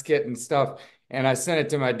basket and stuff. And I sent it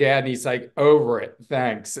to my dad and he's like, over it.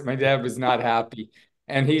 Thanks. My dad was not happy.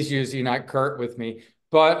 And he's usually not curt with me.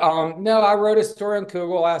 But no, I wrote a story on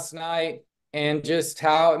Google last night and just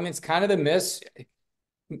how, I mean, it's kind of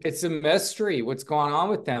it's a mystery what's going on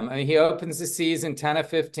with them. I mean, he opens the season 10 of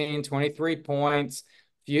 15, 23 points.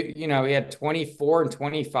 He had 24 and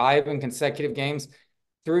 25 in consecutive games.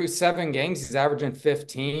 Through 7 games, he's averaging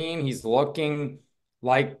 15. He's looking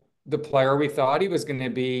like the player we thought he was going to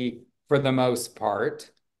be for the most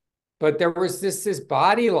part. But there was this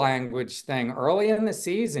body language thing early in the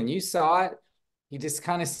season. You saw it. He just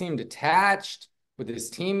kind of seemed attached with his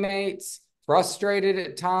teammates, frustrated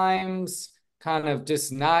at times, kind of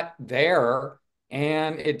just not there.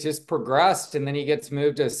 And it just progressed. And then he gets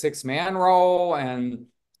moved to a 6-man role and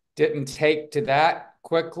didn't take to that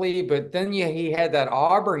quickly. But then he had that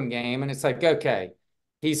Auburn game, and it's like, okay,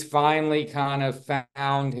 he's finally kind of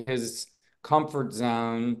found his comfort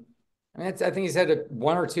zone. And I think he's had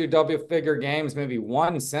 1 or 2 double-figure games, maybe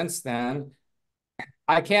one since then.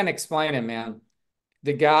 I can't explain it, man.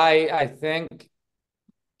 The guy, I think,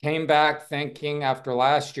 came back thinking after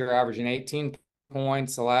last year, averaging 18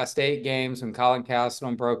 points the last 8 games when Colin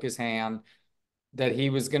Castleton broke his hand, that he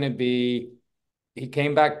was going to be, he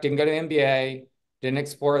came back, didn't go to the NBA, didn't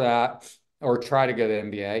explore that or try to go to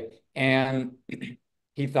the NBA. And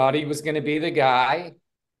he thought he was going to be the guy,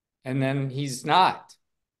 and then he's not.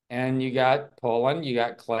 And you got Poland, you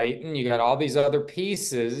got Clayton, you got all these other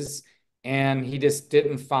pieces. and he just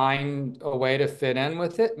didn't find a way to fit in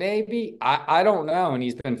with it, maybe. I don't know. And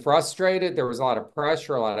he's been frustrated. There was a lot of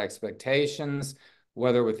pressure, a lot of expectations,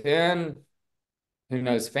 whether within, who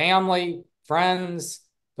knows, family, friends,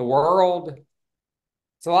 the world.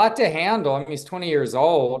 It's a lot to handle. I mean, he's 20 years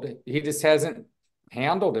old. He just hasn't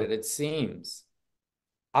handled it, it seems.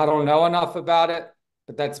 I don't know enough about it,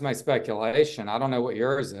 but that's my speculation. I don't know what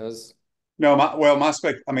yours is. No, my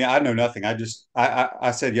spec. I mean, I know nothing.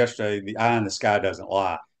 I said yesterday, the eye in the sky doesn't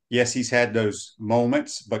lie. Yes, he's had those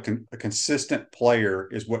moments, but a consistent player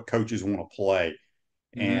is what coaches want to play,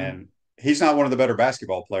 Mm-hmm. and he's not one of the better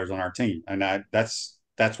basketball players on our team. And that's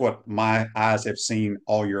what my eyes have seen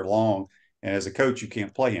all year long. And as a coach, you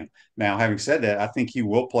can't play him. Now, having said that, I think he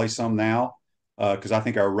will play some now because I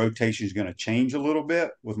think our rotation is going to change a little bit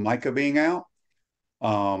with Micah being out.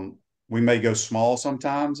 We may go small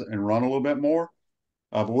sometimes and run a little bit more,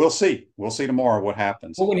 but we'll see. We'll see tomorrow what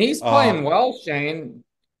happens. Well, when he's playing well, Shane,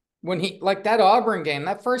 when he like that Auburn game,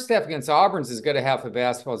 that first half against Auburn's as good a half of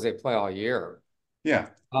basketball as they play all year. Yeah,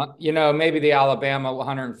 Maybe the Alabama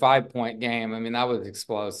 105-point game. I mean, that was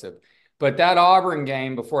explosive. But that Auburn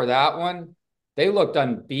game before that one, they looked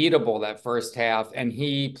unbeatable that first half, and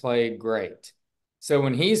he played great. So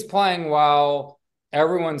when he's playing well,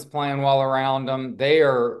 everyone's playing well around him. They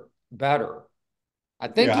are better. I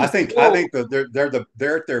think yeah. I he's think I still, think that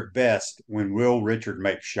they're at their best when Will Richard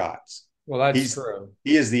makes shots. well, that's He's true.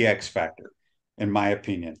 he is the X factor, in my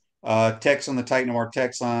opinion. Text on the Titan of our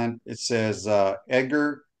text line. It says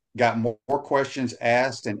Edgar got more questions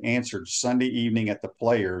asked and answered Sunday evening at the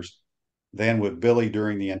players than with Billy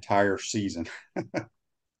during the entire season.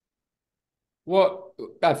 Well,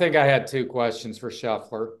 I think I had two questions for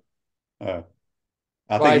Scheffler. Uh,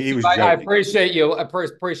 I Well, think he was I joking. appreciate you. I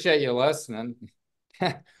appreciate you listening.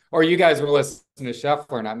 Or you guys were listening to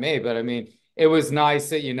Scheffler, not me. But I mean, it was nice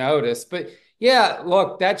that you noticed. But yeah,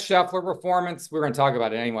 look, that Scheffler performance, we're going to talk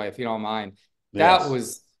about it anyway, if you don't mind. That Yes.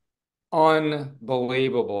 was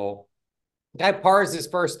unbelievable. Guy pars his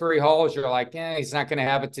first three holes. You're like, yeah, he's not going to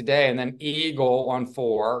have it today. And then Eagle on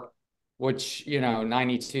four, which,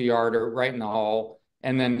 92 yarder right in the hole.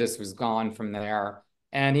 And then this was gone from there.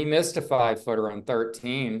 And he missed a 5-footer on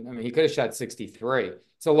 13. I mean, he could have shot 63.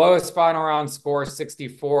 So lowest final round score,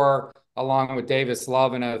 64, along with Davis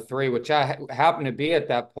Love in 03, which I happened to be at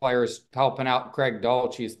that player's helping out Craig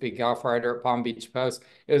Dolch. He used to be golf writer at Palm Beach Post.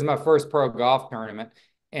 It was my first pro golf tournament.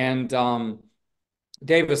 And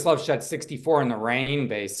Davis Love shot 64 in the rain,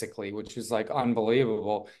 basically, which was like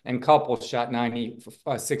unbelievable. And Couple shot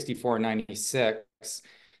 64, 96.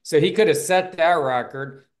 So he could have set that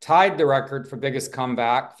record, tied the record for biggest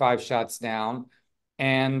comeback, 5 shots down,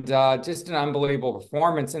 and just an unbelievable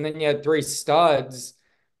performance. And then you had three studs,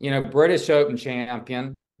 British Open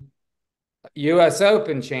champion, US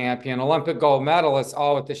Open champion, Olympic gold medalist,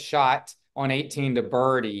 all with the shot on 18 to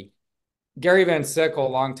birdie. Gary Van Sickle,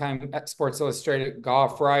 longtime Sports Illustrated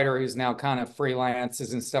golf writer, who's now kind of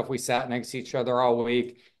freelances and stuff. We sat next to each other all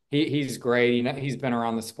week. He's great. He's been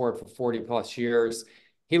around the sport for 40 plus years.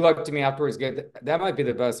 He looked to me afterwards, good. That might be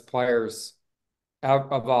the best players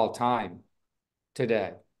of all time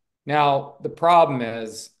today. Now, the problem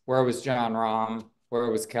is, where was John Rahm? Where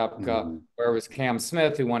was Koepka? Mhm. Where was Cam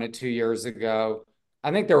Smith, who won it 2 years ago?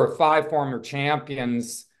 I think there were 5 former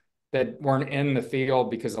champions that weren't in the field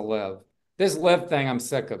because of Liv. This Liv thing, I'm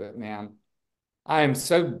sick of it, man. I am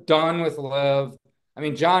so done with Liv. I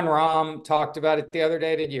mean, John Rahm talked about it the other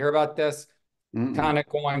day. Did you hear about this? Mm-mm. Kind of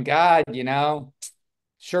going, God,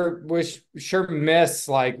 sure miss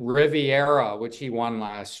like Riviera, which he won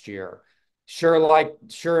last year. Sure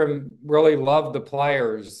really love the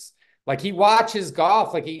players. Like he watches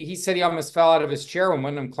golf. Like he said he almost fell out of his chair when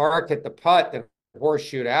Wyndham Clark hit the putt that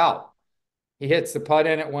horseshoed out. He hits the putt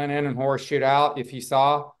in, it went in and horseshoed out. If you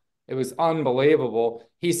saw, it was unbelievable.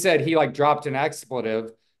 He said he like dropped an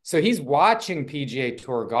expletive. So he's watching PGA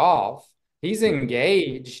Tour golf. He's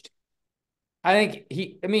engaged. I think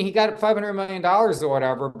he got $500 million or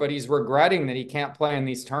whatever, but he's regretting that he can't play in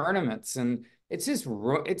these tournaments. And it's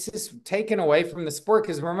just taken away from the sport.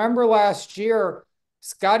 Because remember last year,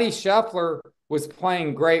 Scotty Scheffler was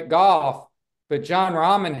playing great golf, but John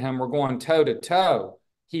Rahm and him were going toe to toe.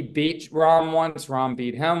 He beat Rahm once, Rahm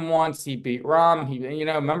beat him once, he beat Rahm.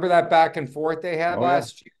 Remember that back and forth they had Oh yeah.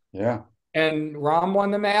 last year? Yeah. And Rahm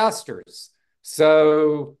won the Masters.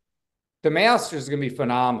 So the Masters is going to be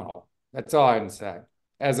phenomenal. That's all I can say,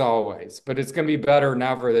 as always. But it's going to be better than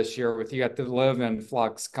ever this year with you got the Liv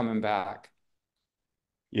influx coming back.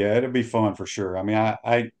 Yeah, it'll be fun for sure. I mean,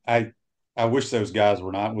 I wish those guys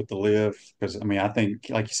were not with the Live because I mean, I think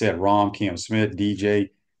like you said, Rom, Cam Smith,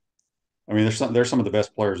 DJ, I mean, there's some of the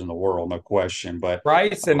best players in the world, no question. But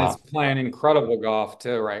Bryson uh, is playing incredible golf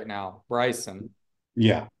too right now. Bryson.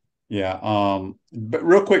 yeah, yeah. But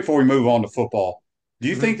real quick before we move on to football, do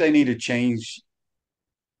you think Mhm. they need to change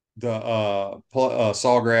the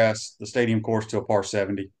Sawgrass, the stadium course to a par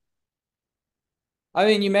 70? I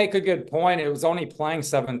mean, you make a good point. It was only playing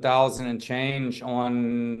 7,000 and change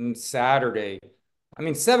on Saturday. I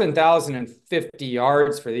mean, 7,050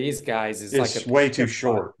 yards for these guys is like a It's way too pickup putt.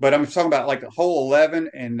 short. But I'm talking about like hole 11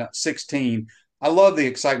 and 16. I love the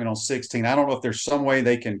excitement on 16. I don't know if there's some way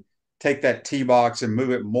they can take that tee box and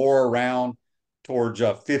move it more around towards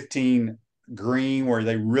 15 green where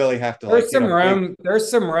they really have to like There's hit some a big, room. There's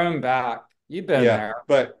some room back. You've been yeah. there.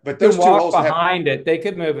 But You can those two walk holes have, behind it. They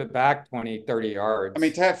could move it back 20, 30 I mean,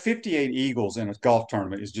 yards. to have 58 eagles in a golf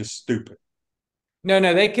tournament is just stupid. No,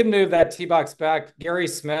 no, they can move that tee box back. Gary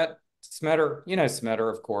Smitter, you know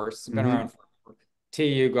Smitter, of course, been Hmm. around for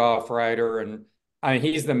TU golf writer, and I mean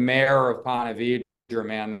he's the mayor of Ponte Vedra,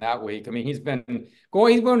 man, that week. I mean he's going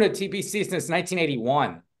to TPC since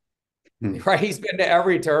 1981. Hmm. Right? He's been to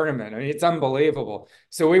every tournament. I mean, it's unbelievable.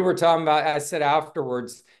 So we were talking about, I said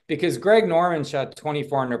afterwards, because Greg Norman shot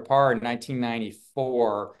 24 under par in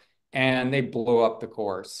 1994, and they blew up the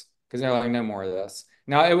course because they're like, no more of this.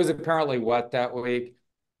 Now, it was apparently wet that week,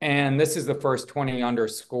 and this is the first 20 under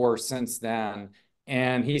score since then.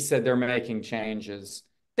 And he said they're making changes.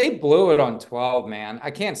 They blew it on 12, man.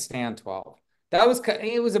 I can't stand 12.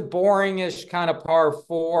 It was a boringish kind of par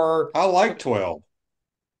four. I like 12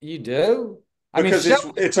 You do? I mean, because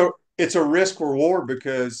it's a risk reward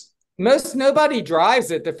because nobody drives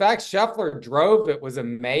it. The fact Scheffler drove it was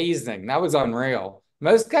amazing. That was unreal.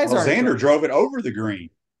 Most guys aren't Alexander driving. drove it over the green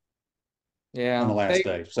on the Yeah. last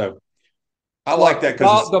day. So I like Look, that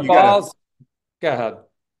because the you got to. balls. Go ahead.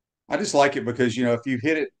 I just like it because if you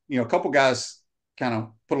hit it, a couple guys kind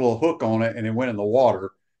of put a little hook on it and it went in the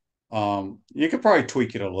water. You could probably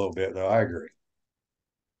tweak it a little bit, though. I agree.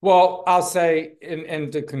 Well, I'll say,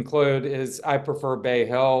 and to conclude, is I prefer Bay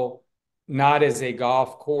Hill, not as a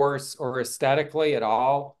golf course or aesthetically at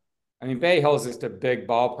all. I mean, Bay Hill is just a big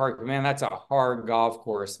ballpark, but man, that's a hard golf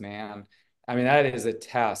course, man. I mean, that is a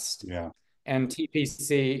test. Yeah. And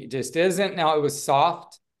TPC just isn't. Now, it was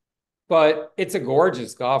soft, but it's a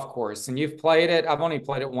gorgeous golf course. And you've played it. I've only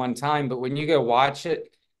played it one time, but when you go watch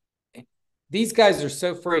it, these guys are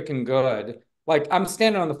so freaking good. Like I'm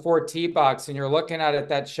standing on the 4 tee box and you're looking at it,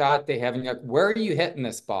 that shot they have, and you're like, where are you hitting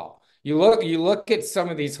this ball? You look at some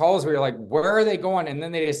of these holes where you're like, where are they going? And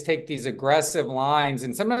then they just take these aggressive lines,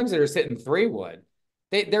 and sometimes they're just hitting 3 wood.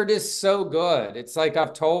 They're just so good. It's like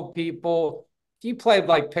I've told people, if you played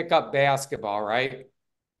like pickup basketball, right?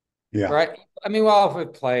 Yeah. Right. I mean, well, if we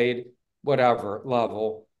played whatever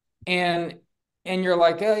level, and you're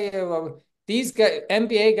like, oh yeah, well, these guys,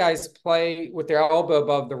 NBA guys play with their elbow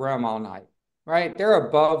above the rim all night, right? They're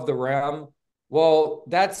above the rim. Well,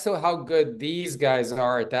 that's so how good these guys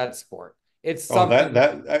are at that sport. It's Oh, that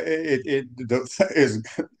something. that is.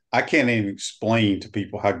 I can't even explain to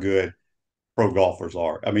people how good pro golfers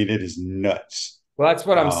are. I mean, it is nuts. Well, that's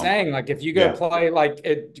what I'm Um, saying. Like if you go yeah. play like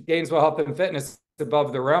at Gainesville Health and Fitness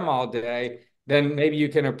above the rim all day, then maybe you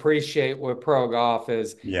can appreciate what pro golf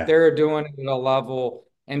is. Yeah. They're doing it at a level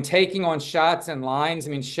and taking on shots and lines.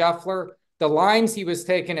 I mean, Scheffler, the lines he was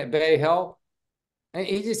taking at Bay Hill, and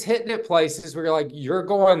he just hitting it places where you're like, you're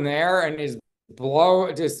going there and is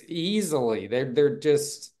blow just easily. They're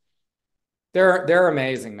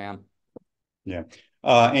amazing, man. Yeah.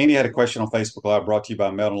 Andy had a question on Facebook Live brought to you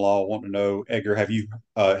by Melton Law. Want to know, Edgar,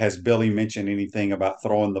 has Billy mentioned anything about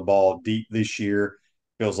throwing the ball deep this year?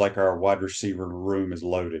 Feels like our wide receiver room is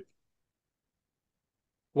loaded.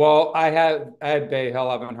 Well, I had Bay Hill.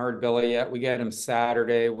 I haven't heard Billy yet. We get him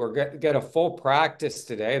Saturday. We're get a full practice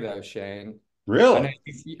today, though, Shane. I know Really?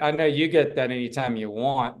 I know you get that anytime you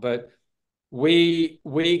want, but we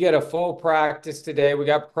get a full practice today. We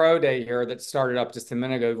got pro day here that started up just a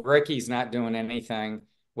minute ago. Ricky's not doing anything,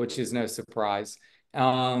 which is no surprise.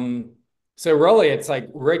 Um, so really it's like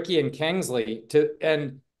Ricky and Kingsley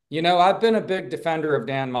and I've been a big defender of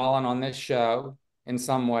Dan Mullen on this show in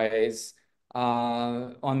some ways.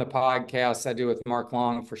 On the podcast I do with Mark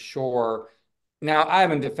Long for sure. Now I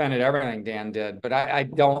haven't defended everything Dan did, but I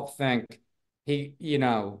don't think he,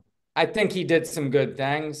 I think he did some good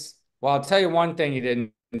things. Well, I'll tell you one thing he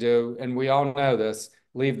didn't do, and we all know this,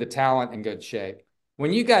 leave the talent in good shape.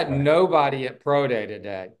 When you got Right. nobody at Pro Day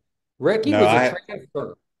today, Ricky No, was a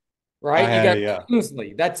transfer, I right? You had got a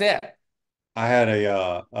Kingsley. That's it. I had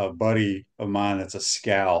a buddy of mine that's a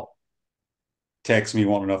scout texted me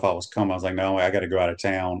wanting to know if I was coming. I was like, no, I got to go out of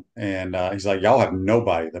town. And he's like, y'all have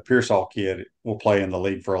nobody. The Pearsall kid will play in the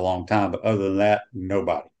league for a long time, but other than that,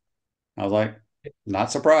 nobody. I was like,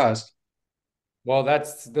 not surprised. Well,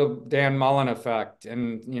 that's the Dan Mullen effect,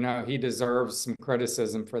 and he deserves some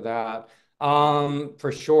criticism for that,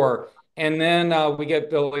 for sure. And then we get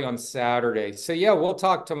Billy on Saturday, so yeah, we'll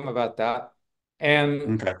talk to him about that,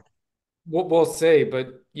 and Okay. we'll see.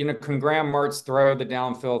 But can Graham Mertz throw the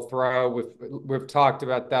downfield throw? We've talked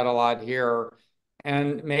about that a lot here,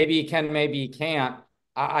 and maybe he can, maybe he can't.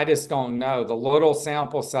 I just don't know. The little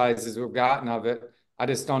sample sizes we've gotten of it, I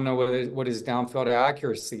just don't know what his downfield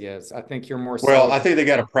accuracy is. I think you're more Well, I so. think they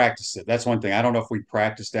got to practice it. That's one thing. I don't know if we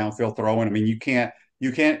practice downfield throwing. I mean, you can't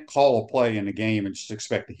call a play in the game and just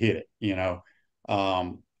expect to hit it.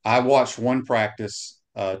 I watched one practice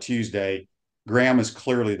Tuesday. Graham is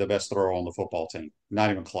clearly the best thrower on the football team. Not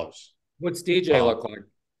even close. What's DJ Uh, look like?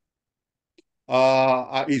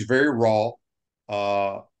 he's very raw.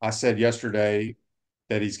 I said yesterday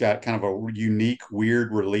that he's got kind of a unique,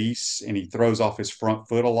 weird release, and he throws off his front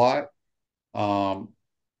foot a lot. Um,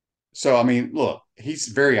 So, I mean, look, he's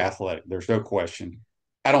very athletic. There's no question.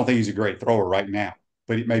 I don't think he's a great thrower right now,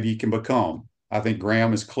 but maybe he can become. I think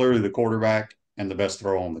Graham is clearly the quarterback and the best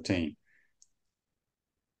thrower on the team.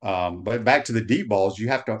 But back to the deep balls, you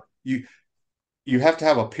have to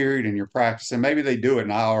have a period in your practice, and maybe they do it,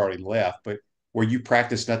 and I already left, but where you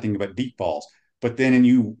practice nothing but deep balls. But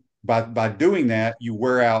then, by doing that, you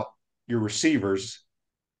wear out your receivers'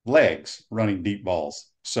 legs running deep balls.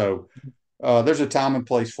 So there's a time and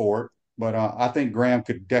place for it, but I think Graham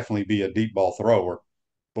could definitely be a deep ball thrower,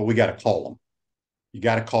 but we got to call him. You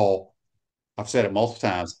got to call, I've said it multiple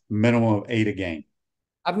times, minimum of 8 a game.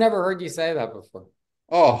 I've never heard you say that before.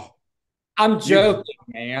 Oh, I'm you, joking,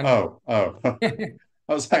 man. oh. I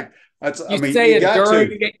was like, I You mean, say you it got during,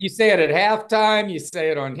 to. you say it at halftime, you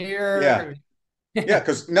say it on Yeah. here. Yeah.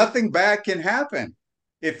 Because nothing bad can happen.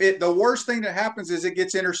 The worst thing that happens is it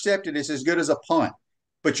gets intercepted, it's as good as a punt.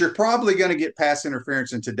 But you're probably going to get pass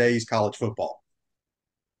interference in today's college football.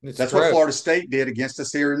 It's That's what true. Florida State did against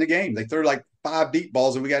us here in the game. They threw like 5 deep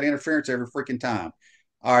balls and we got interference every freaking time.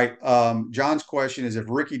 All right. John's question is if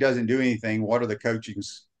Ricky doesn't do anything, what are the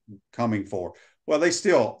coachings coming for? Well,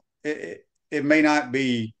 it may not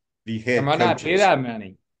be the There head might not be coaches. that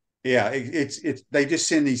many. Yeah, it's they just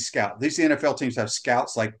send these scouts. These NFL teams have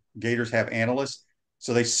scouts like Gators have analysts.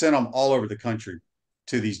 So they send them all over the country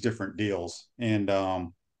to these different deals. And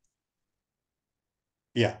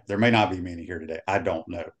yeah, there may not be many here today. I don't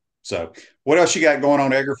know. So, what else you got going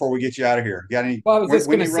on, Edgar? Before we get you out of here, got any? Well, I was just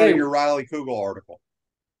When going to you running say, your Riley Kugel article?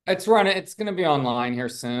 it's going to be online here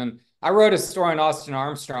soon. I wrote a story on Austin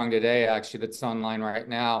Armstrong today, actually, that's online right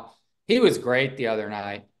now. He was great the other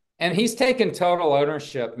night. And he's taken total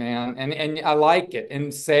ownership, man. And I like it.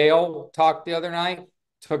 And Sale talked the other night,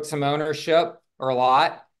 took some ownership or a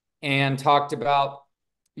lot, and talked about,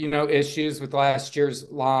 issues with last year's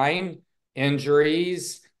line,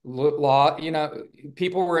 injuries, law,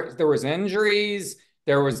 there was injuries,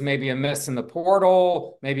 there was maybe a miss in the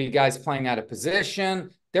portal, maybe guys playing out of position.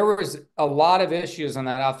 There was a lot of issues on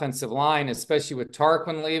that offensive line, especially with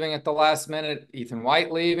Tarquin leaving at the last minute, Ethan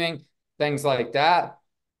White leaving, things like that.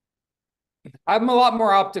 I'm a lot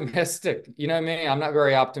more optimistic. You know what I mean? I'm not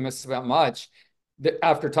very optimistic about much.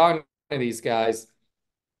 After talking to these guys,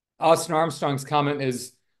 Austin Armstrong's comment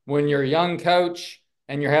is when you're a young coach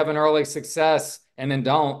and you're having early success and then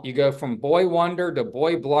don't, you go from boy wonder to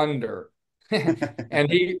boy blunder.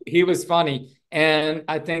 And he was funny. And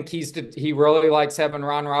I think he really likes having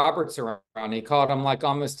Ron Roberts around. He called him like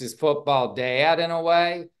almost his football dad in a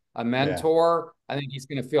way, a Yeah, mentor. I think he's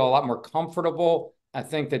going to feel a lot more comfortable. I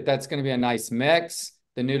think that's going to be a nice mix.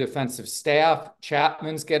 The new defensive staff,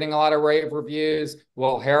 Chapman's getting a lot of rave reviews.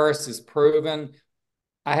 Will Harris is proven.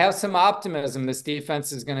 I have some optimism. This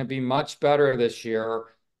defense is going to be much better this year.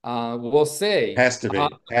 We'll see. has to be.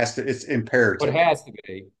 Has to. It's What imperative. has to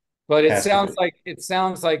be. But it Has to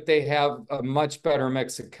sounds be. like they have a much better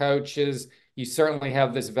mix of coaches. You certainly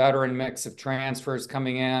have this veteran mix of transfers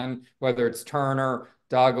coming in, whether it's Turner,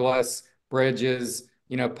 Douglas, Bridges,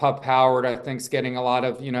 Pup Howard, I think is getting a lot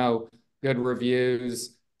of, good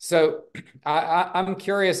reviews. So I'm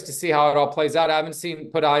curious to see how it all plays out. I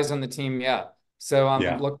haven't put eyes on the team yet. So I'm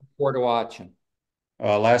Yeah. looking forward to watching.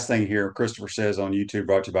 Last thing here, Christopher says on YouTube,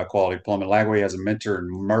 brought to you by Quality Plumbing. Lagway has a mentor, and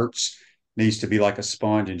Mertz needs to be like a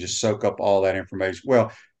sponge and just soak up all that information.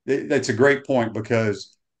 Well, that's a great point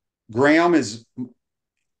because Graham is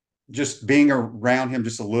just being around him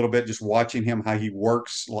just a little bit, just watching him how he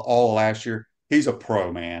works all last year. He's a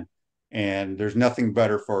pro, man, and there's nothing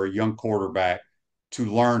better for a young quarterback to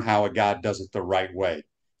learn how a guy does it the right way.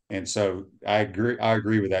 And so I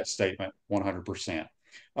agree with that statement 100%.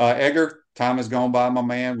 Edgar, time has gone by, my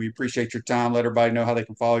man. We appreciate your time. Let everybody know how they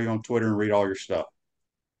can follow you on Twitter and read all your stuff.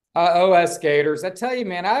 OS Gators. I tell you,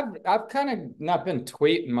 man, I've kind of not been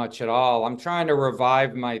tweeting much at all. I'm trying to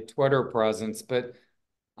revive my Twitter presence, but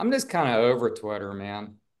I'm just kind of over Twitter,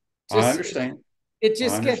 man. I Just understand. it I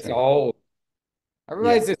just gets understand. old. Yeah.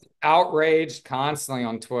 Everybody's just outraged constantly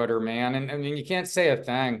on Twitter, man. And I mean, you can't say a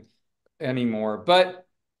thing anymore. But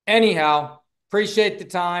anyhow, appreciate the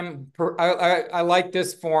time. I like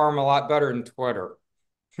this forum a lot better than Twitter.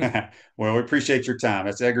 Well, we appreciate your time.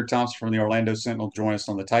 That's Edgar Thompson from the Orlando Sentinel. Join us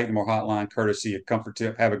on the Titan More Hotline, courtesy of Comfort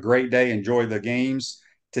Tip. Have a great day. Enjoy the games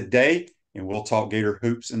today, and we'll talk Gator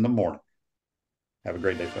hoops in the morning. Have a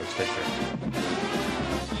great day, folks. Take care.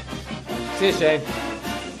 See you, Shane.